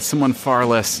 and with someone far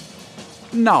less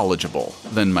knowledgeable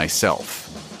than myself.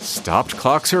 Stopped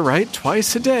clocks are right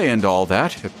twice a day and all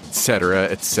that, etc.,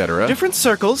 etc. Different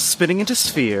circles spinning into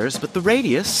spheres, but the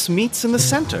radius meets in the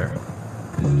center.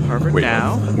 Harvard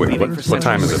now. Wait, what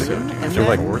time is it again? I feel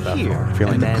like we're that far. I feel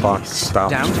like the clock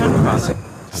stopped. Downtown Crossing.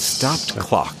 Stopped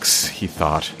clocks, he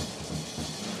thought.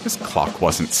 His clock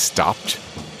wasn't stopped.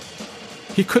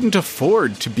 He couldn't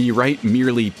afford to be right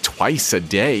merely twice a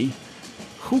day.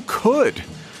 Who could?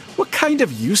 What kind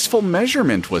of useful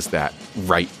measurement was that,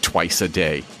 right twice a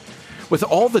day? With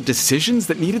all the decisions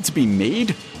that needed to be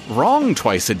made, wrong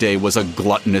twice a day was a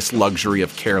gluttonous luxury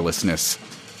of carelessness.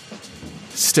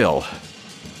 Still,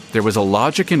 there was a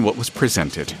logic in what was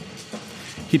presented.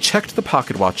 He checked the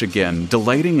pocket watch again,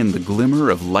 delighting in the glimmer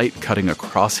of light cutting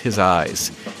across his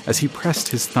eyes as he pressed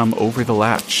his thumb over the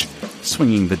latch,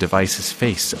 swinging the device's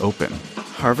face open.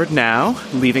 Harvard now,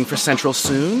 leaving for Central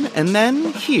soon, and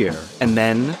then here, and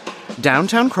then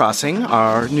Downtown Crossing,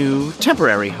 our new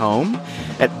temporary home,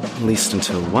 at least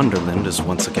until Wonderland is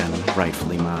once again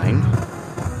rightfully mine.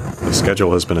 The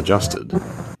schedule has been adjusted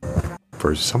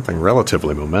for something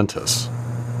relatively momentous.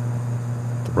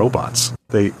 The robots,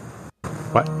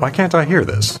 Why can't I hear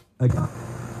this?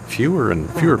 Fewer and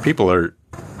fewer people are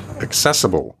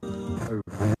accessible.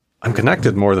 I'm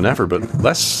connected more than ever, but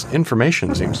less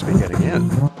information seems to be getting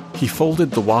in. He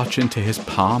folded the watch into his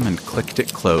palm and clicked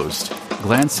it closed,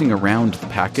 glancing around the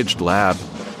packaged lab,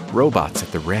 robots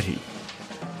at the ready.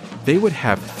 They would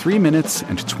have 3 minutes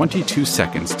and 22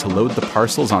 seconds to load the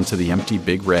parcels onto the empty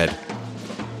Big Red.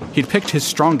 He'd picked his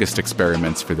strongest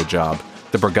experiments for the job,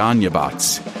 the Bragania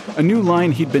bots, a new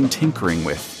line he'd been tinkering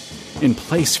with, in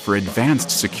place for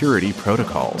advanced security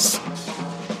protocols.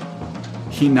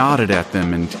 He nodded at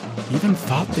them and even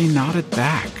thought they nodded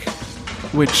back.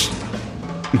 Which,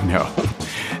 no,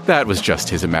 that was just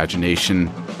his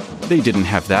imagination. They didn't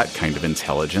have that kind of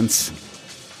intelligence.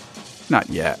 Not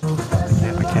yet.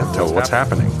 I can't tell what's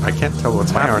happening. I can't tell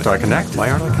what's happening. Why aren't I connected? Why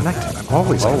aren't I connected? I'm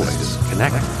always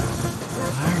connected.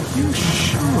 Are you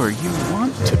sure you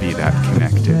want to be that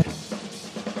connected?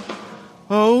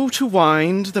 Oh, to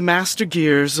wind the master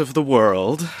gears of the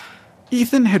world.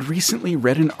 Ethan had recently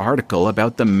read an article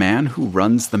about the man who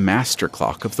runs the master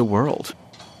clock of the world,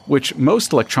 which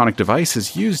most electronic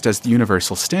devices used as the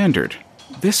universal standard.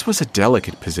 This was a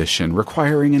delicate position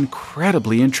requiring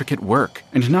incredibly intricate work,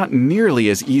 and not nearly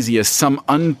as easy as some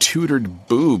untutored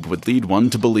boob would lead one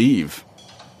to believe.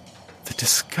 The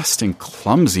disgusting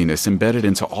clumsiness embedded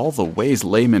into all the ways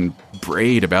laymen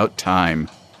brayed about time,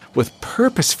 with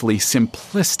purposefully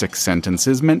simplistic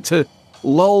sentences meant to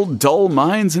lull dull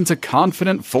minds into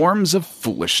confident forms of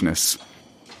foolishness.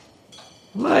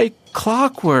 Like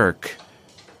clockwork.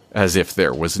 As if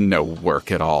there was no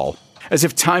work at all. As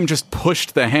if time just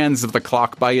pushed the hands of the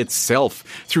clock by itself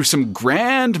through some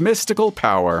grand mystical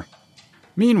power.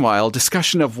 Meanwhile,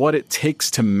 discussion of what it takes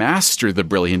to master the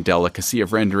brilliant delicacy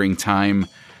of rendering time,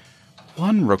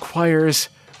 one requires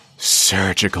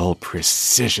surgical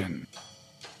precision.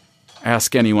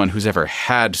 Ask anyone who's ever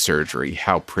had surgery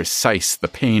how precise the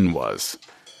pain was.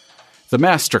 The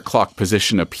master clock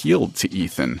position appealed to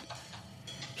Ethan.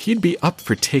 He'd be up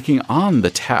for taking on the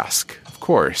task, of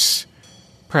course.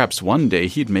 Perhaps one day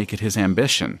he'd make it his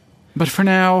ambition. But for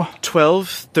now...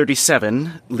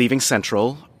 12:37, leaving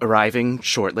Central, arriving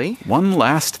shortly. One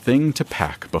last thing to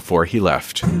pack before he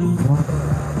left.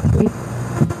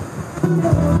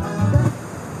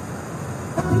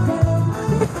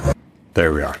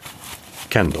 There we are.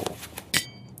 Kendall.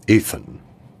 Ethan.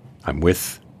 I'm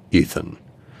with Ethan.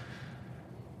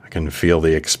 I can feel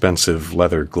the expensive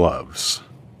leather gloves.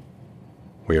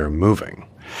 We are moving.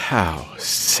 How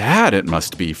sad it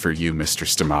must be for you, Mr.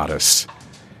 Stamatis.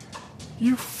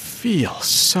 You feel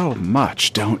so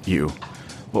much, don't you?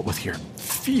 What with your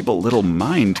feeble little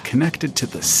mind connected to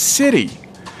the city.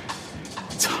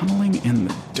 Tunneling in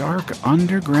the dark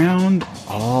underground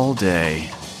all day.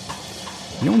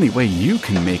 The only way you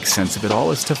can make sense of it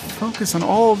all is to focus on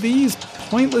all these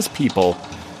pointless people,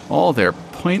 all their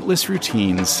pointless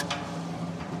routines.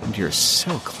 And you're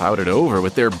so clouded over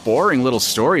with their boring little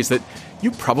stories that you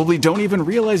probably don't even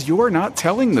realize you're not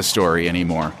telling the story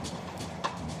anymore.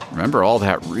 Remember all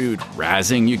that rude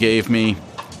razzing you gave me?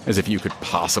 As if you could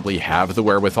possibly have the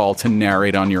wherewithal to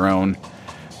narrate on your own.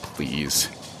 Please.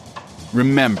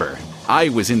 Remember, I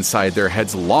was inside their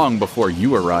heads long before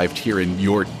you arrived here in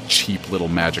your cheap little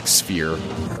magic sphere.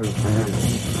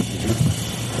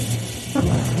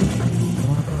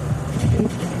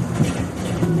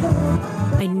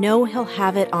 I know he'll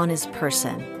have it on his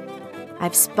person.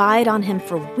 I've spied on him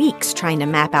for weeks trying to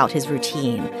map out his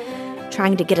routine,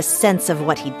 trying to get a sense of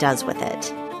what he does with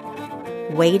it.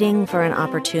 Waiting for an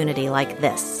opportunity like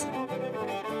this.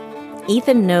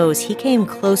 Ethan knows he came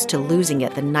close to losing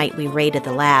it the night we raided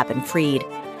the lab and freed.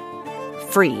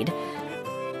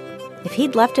 If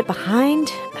he'd left it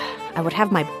behind, I would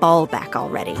have my ball back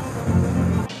already.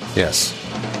 Yes.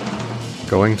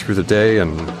 Going through the day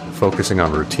and focusing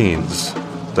on routines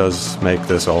does make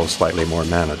this all slightly more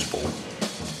manageable.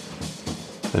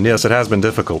 And yes, it has been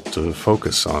difficult to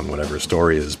focus on whatever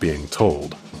story is being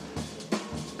told.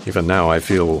 Even now, I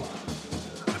feel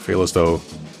as though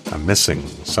I'm missing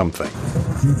something.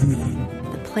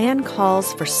 The plan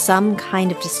calls for some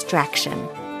kind of distraction.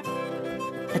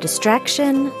 A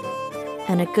distraction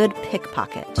and a good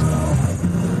pickpocket.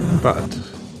 But,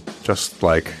 just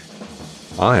like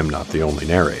I am not the only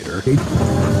narrator.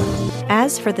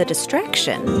 As for the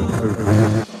distraction...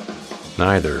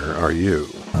 Neither are you.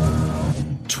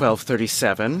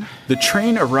 12:37. The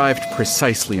train arrived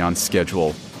precisely on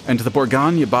schedule, and the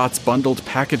Borganya bots bundled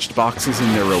packaged boxes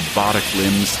in their robotic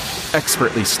limbs,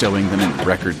 expertly stowing them in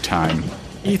record time.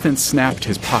 Ethan snapped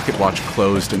his pocket watch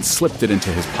closed and slipped it into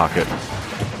his pocket.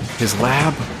 His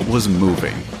lab was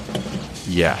moving.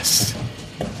 Yes.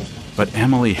 But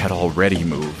Emily had already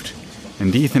moved,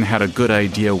 and Ethan had a good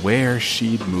idea where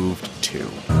she'd moved to.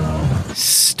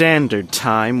 Standard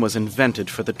time was invented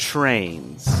for the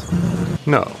trains.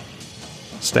 No.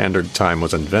 Standard time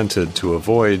was invented to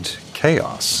avoid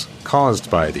chaos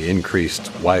caused by the increased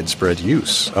widespread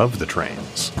use of the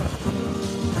trains.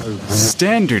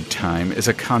 Standard time is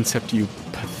a concept you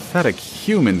pathetic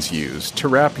humans use to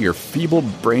wrap your feeble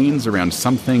brains around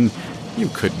something you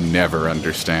could never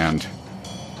understand.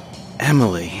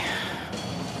 Emily.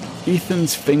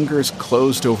 Ethan's fingers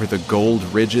closed over the gold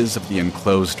ridges of the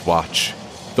enclosed watch.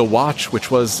 The watch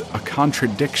which was a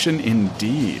contradiction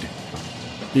indeed.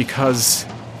 Because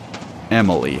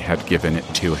Emily had given it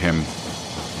to him.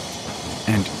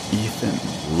 And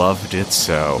Ethan loved it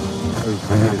so.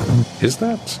 Is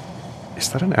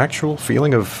that an actual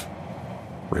feeling of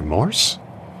remorse?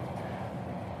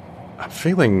 I'm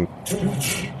feeling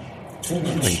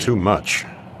too much.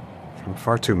 From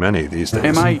far too many these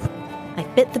days. I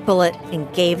bit the bullet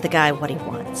and gave the guy what he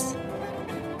wants.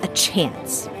 A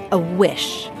chance, a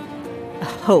wish, a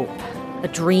hope, a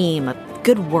dream, a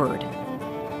good word.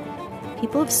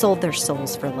 People have sold their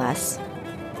souls for less.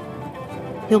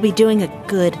 He'll be doing a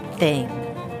good thing.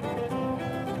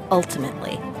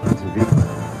 Ultimately.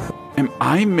 Am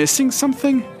I missing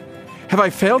something? Have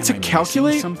I failed to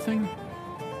calculate? Something?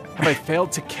 Have I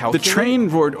failed to calculate? The train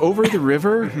roared over the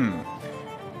river,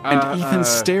 and Ethan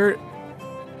stared...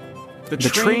 The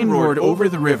train roared over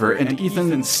the river, and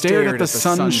Ethan stared at the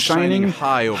sun shining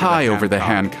high over the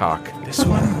Hancock. This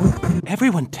one?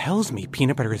 Everyone tells me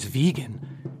peanut butter is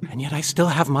vegan, and yet I still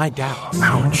have my doubts.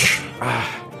 Ouch.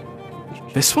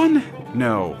 This one?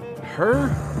 No.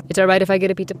 Her? It's alright if I get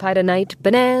a pizza pie tonight.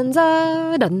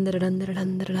 Bonanza. Dun, dun, dun, dun,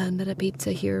 dun, dun, dun,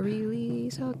 pizza here really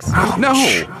sucks. Ouch. No.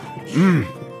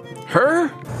 Her?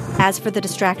 As for the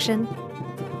distraction,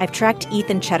 I've tracked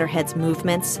Ethan Cheddarhead's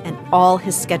movements and all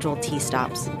his scheduled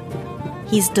T-stops.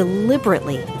 He's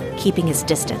deliberately keeping his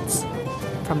distance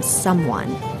from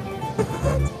someone.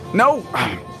 No.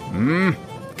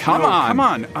 Come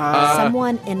on.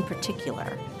 Someone in particular.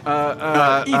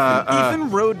 Ethan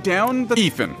rode down the...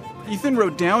 Ethan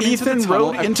rode down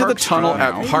into the tunnel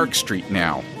at Park Street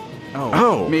now.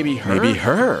 Oh, maybe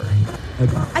her.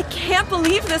 I can't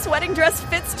believe this wedding dress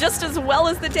fits just as well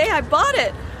as the day I bought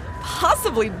it.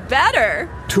 Possibly better.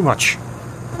 Too much.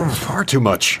 Far too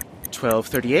much.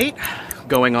 12:38,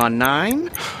 going on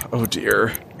 9. Oh,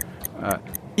 dear.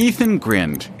 Ethan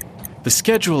grinned. The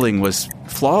scheduling was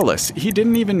flawless. He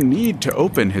didn't even need to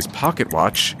open his pocket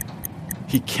watch.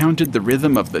 He counted the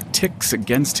rhythm of the ticks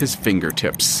against his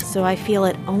fingertips. So I feel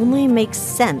it only makes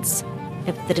sense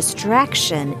if the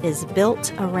distraction is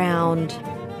built around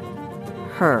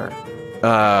her.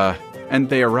 And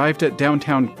they arrived at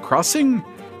Downtown Crossing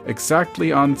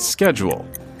exactly on schedule.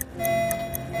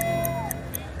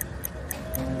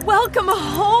 Welcome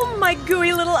home, my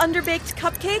gooey little underbaked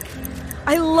cupcake.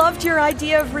 I loved your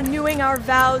idea of renewing our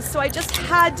vows, so I just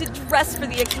had to dress for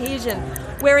the occasion,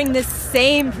 wearing this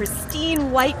same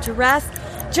pristine white dress,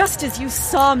 just as you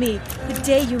saw me the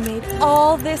day you made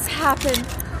all this happen.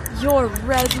 Your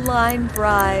red line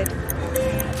bride.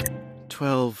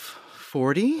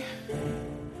 12:40.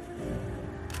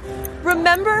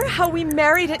 Remember how we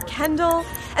married at Kendall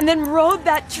and then rode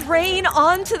that train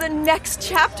on to the next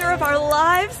chapter of our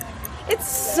lives? It's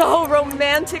so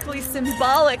romantically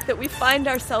symbolic that we find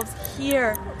ourselves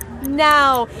here,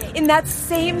 now, in that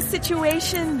same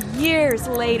situation years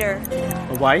later.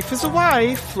 A wife is a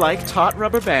wife, like taut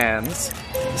rubber bands.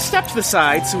 Step to the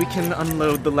side so we can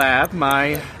unload the lab,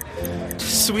 my...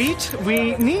 Sweet,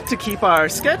 we need to keep our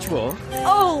schedule.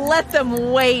 Oh, let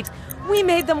them wait. We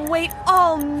made them wait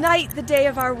all night the day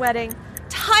of our wedding.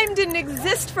 Time didn't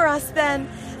exist for us then.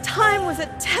 Time was a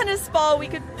tennis ball we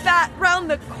could bat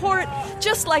round the court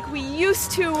just like we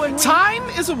used to when Time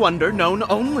is a wonder known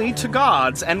only to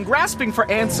gods, and grasping for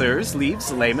answers leaves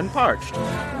the layman parched.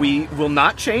 We will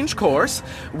not change course.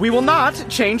 We will not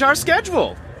change our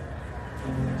schedule.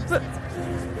 But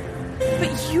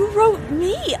you wrote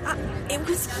me. It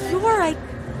was your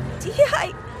idea.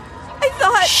 I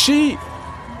thought... She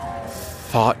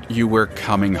thought you were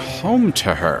coming home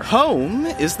to her. Home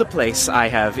is the place I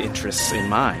have interests in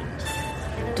mind.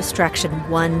 Distraction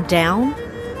 1 down.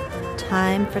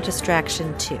 Time for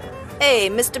distraction 2. Hey,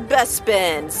 Mr.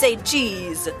 Bespin, say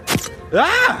cheese.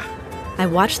 Ah! I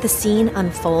watch the scene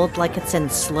unfold like it's in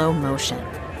slow motion.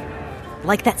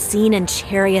 Like that scene in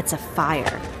Chariots of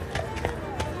Fire.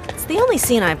 It's the only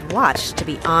scene I've watched, to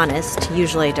be honest,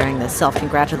 usually during the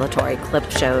self-congratulatory clip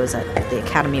shows at the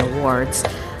Academy Awards.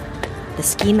 The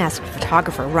ski mask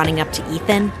photographer running up to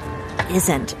Ethan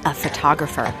isn't a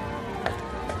photographer.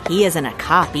 He isn't a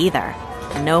cop either,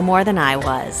 no more than I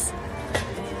was.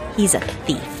 He's a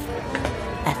thief.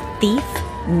 A thief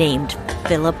named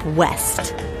Philip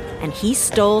West. And he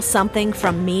stole something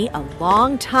from me a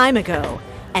long time ago,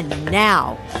 and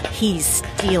now he's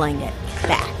stealing it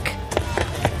back.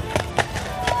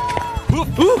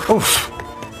 Oof.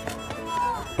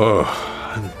 Oh,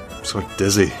 I'm so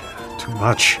dizzy. Too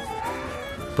much.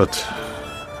 But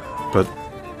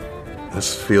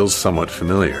this feels somewhat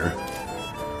familiar.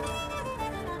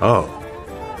 Oh,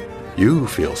 you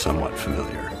feel somewhat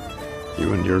familiar.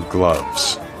 You and your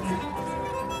gloves.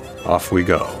 Off we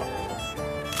go.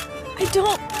 I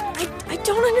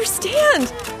don't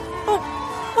understand. Oh,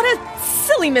 what a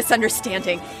silly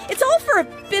misunderstanding. It's all for a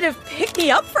bit of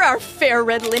pick-me-up for our fair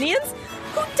red Linians.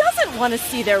 Who doesn't want to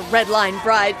see their red line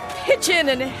bride pitch in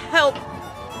and help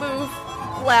move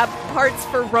lab parts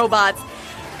for robots?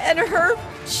 And her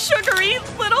sugary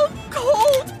little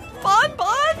cold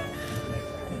bonbon?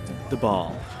 The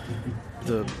ball.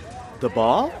 The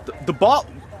ball? The ball?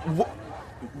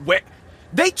 Where?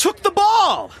 They took the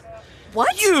ball!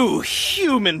 What? You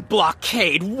human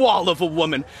blockade wall of a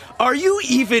woman! Are you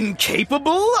even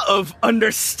capable of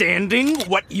understanding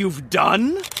what you've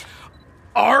done?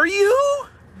 Are you?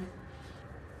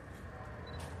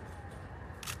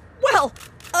 Well,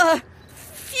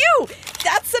 phew!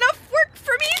 That's enough work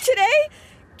for me today!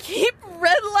 Keep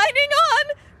redlining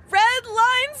on! Red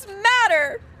lines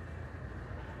matter!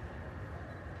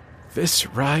 This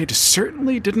ride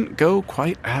certainly didn't go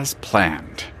quite as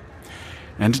planned.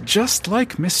 And just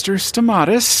like Mr.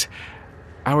 Stamatis,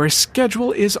 our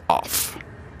schedule is off.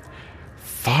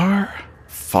 Far,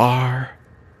 far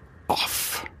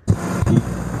off.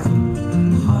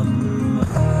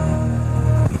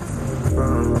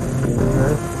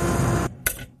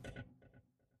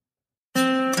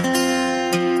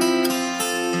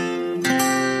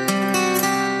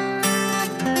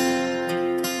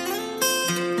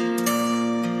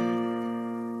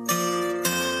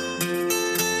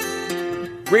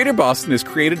 Greater Boston is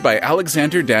created by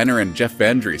Alexander Danner and Jeff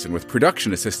Van Driesen with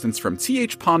production assistance from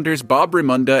T.H. Ponders, Bob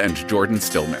Raimunda, and Jordan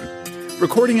Stillman.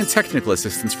 Recording and technical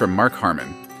assistance from Mark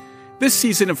Harmon. This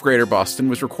season of Greater Boston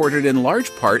was recorded in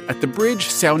large part at the Bridge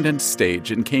Sound and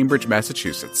Stage in Cambridge,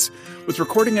 Massachusetts, with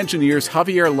recording engineers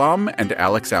Javier Lam and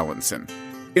Alex Allenson.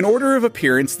 In order of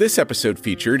appearance, this episode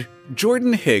featured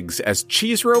Jordan Higgs as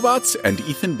Cheese Robots and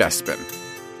Ethan Bespin,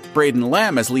 Braden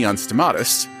Lamb as Leon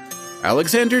Stamatis,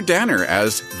 Alexander Danner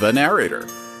as the narrator,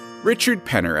 Richard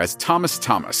Penner as Thomas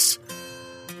Thomas,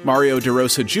 Mario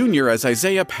DeRosa Jr. as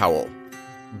Isaiah Powell,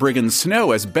 Brigham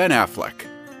Snow as Ben Affleck,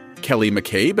 Kelly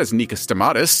McCabe as Nika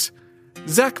Stamatis,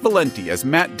 Zach Valenti as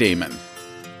Matt Damon,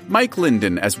 Mike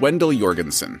Linden as Wendell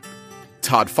Jorgensen,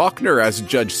 Todd Faulkner as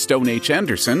Judge Stone H.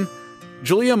 Anderson,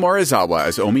 Julia Morizawa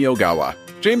as Omi Ogawa,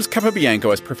 James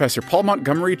Capabianco as Professor Paul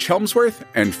Montgomery Chelmsworth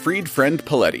and Freed Friend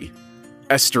Paletti,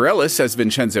 Esther Ellis as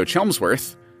Vincenzo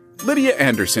Chelmsworth, Lydia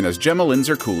Anderson as Gemma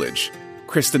Linzer Coolidge,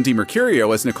 Kristen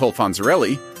DiMercurio as Nicole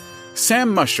Fonzarelli,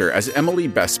 Sam Musher as Emily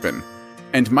Bespin,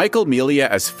 and Michael Melia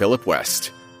as Philip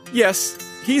West. Yes,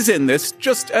 he's in this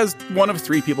just as one of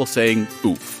 3 people saying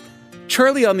oof.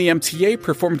 Charlie on the MTA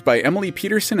performed by Emily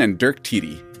Peterson and Dirk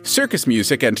Tiede. Circus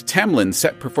music and Tamlin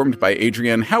set performed by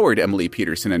Adrienne Howard, Emily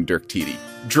Peterson, and Dirk Tiede.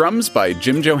 Drums by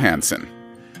Jim Johansson.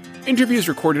 Interviews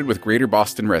recorded with Greater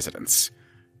Boston residents.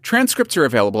 Transcripts are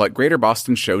available at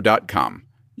greaterbostonshow.com.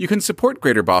 You can support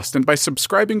Greater Boston by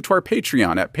subscribing to our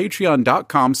Patreon at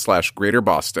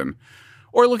patreon.com/greaterboston,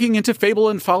 or looking into Fable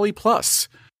and Folly Plus.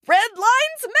 Red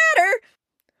lines matter!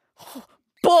 Oh,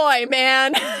 boy,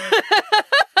 man!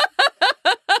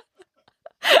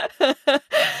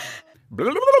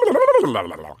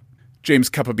 James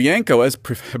Capabianco as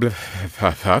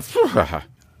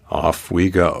Off we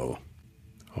go.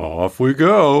 Off we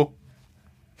go.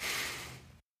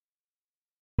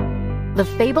 The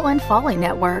Fable and Folly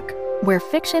Network, where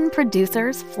fiction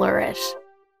producers flourish.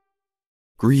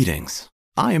 Greetings.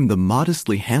 I am the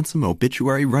modestly handsome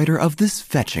obituary writer of this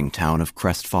fetching town of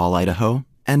Crestfall, Idaho,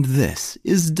 and this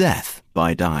is Death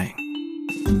by Dying.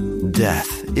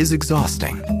 Death is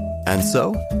exhausting, and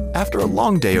so, after a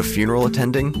long day of funeral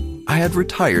attending, I had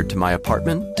retired to my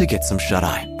apartment to get some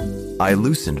shut-eye. I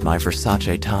loosened my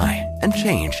Versace tie and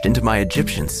changed into my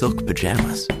Egyptian silk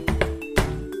pajamas.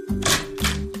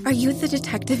 Are you the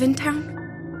detective in town?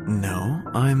 No,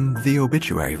 I'm the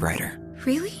obituary writer.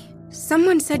 Really?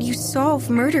 Someone said you solve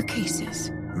murder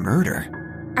cases.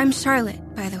 Murder? I'm Charlotte,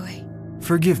 by the way.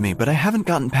 Forgive me, but I haven't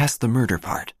gotten past the murder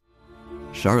part.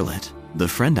 Charlotte, the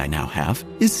friend I now have,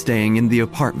 is staying in the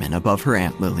apartment above her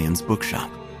Aunt Lillian's bookshop.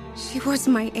 She was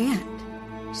my aunt.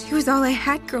 She was all I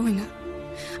had growing up.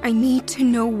 I need to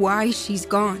know why she's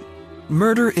gone.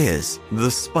 Murder is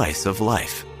the spice of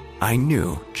life. I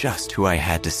knew just who I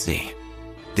had to see.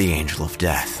 The Angel of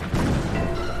Death.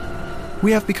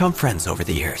 We have become friends over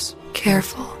the years.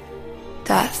 Careful.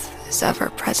 Death is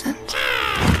ever present.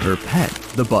 Her pet,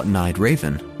 the button-eyed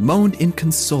raven, moaned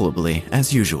inconsolably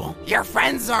as usual. Your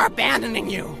friends are abandoning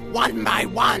you, one by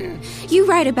one. You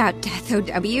write about death,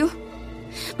 OW.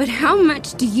 But how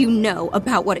much do you know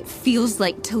about what it feels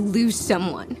like to lose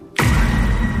someone?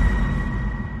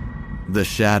 The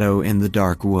shadow in the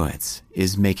dark woods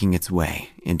is making its way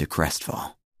into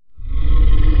Crestfall.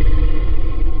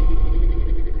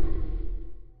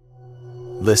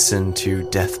 Listen to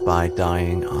Death by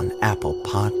Dying on Apple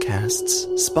Podcasts,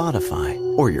 Spotify,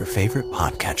 or your favorite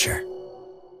podcatcher.